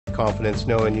Confidence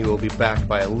knowing you will be backed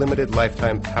by a limited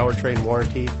lifetime powertrain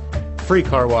warranty, free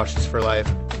car washes for life,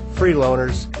 free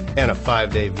loaners, and a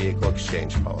 5-day vehicle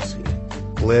exchange policy.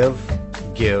 Live,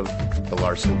 give the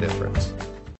Larson difference.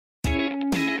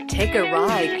 Take a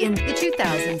ride in the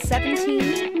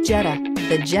 2017 Jetta.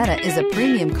 The Jetta is a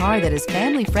premium car that is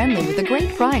family-friendly with a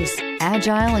great price,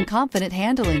 agile and confident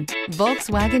handling.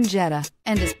 Volkswagen Jetta,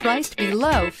 and is priced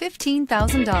below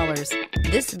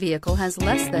 $15,000. This vehicle has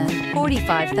less than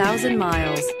 45,000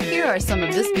 miles. Here are some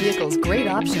of this vehicle's great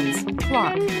options: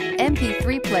 clock,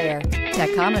 MP3 player,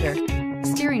 tachometer,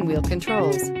 steering wheel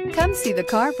controls. Come see the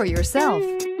car for yourself.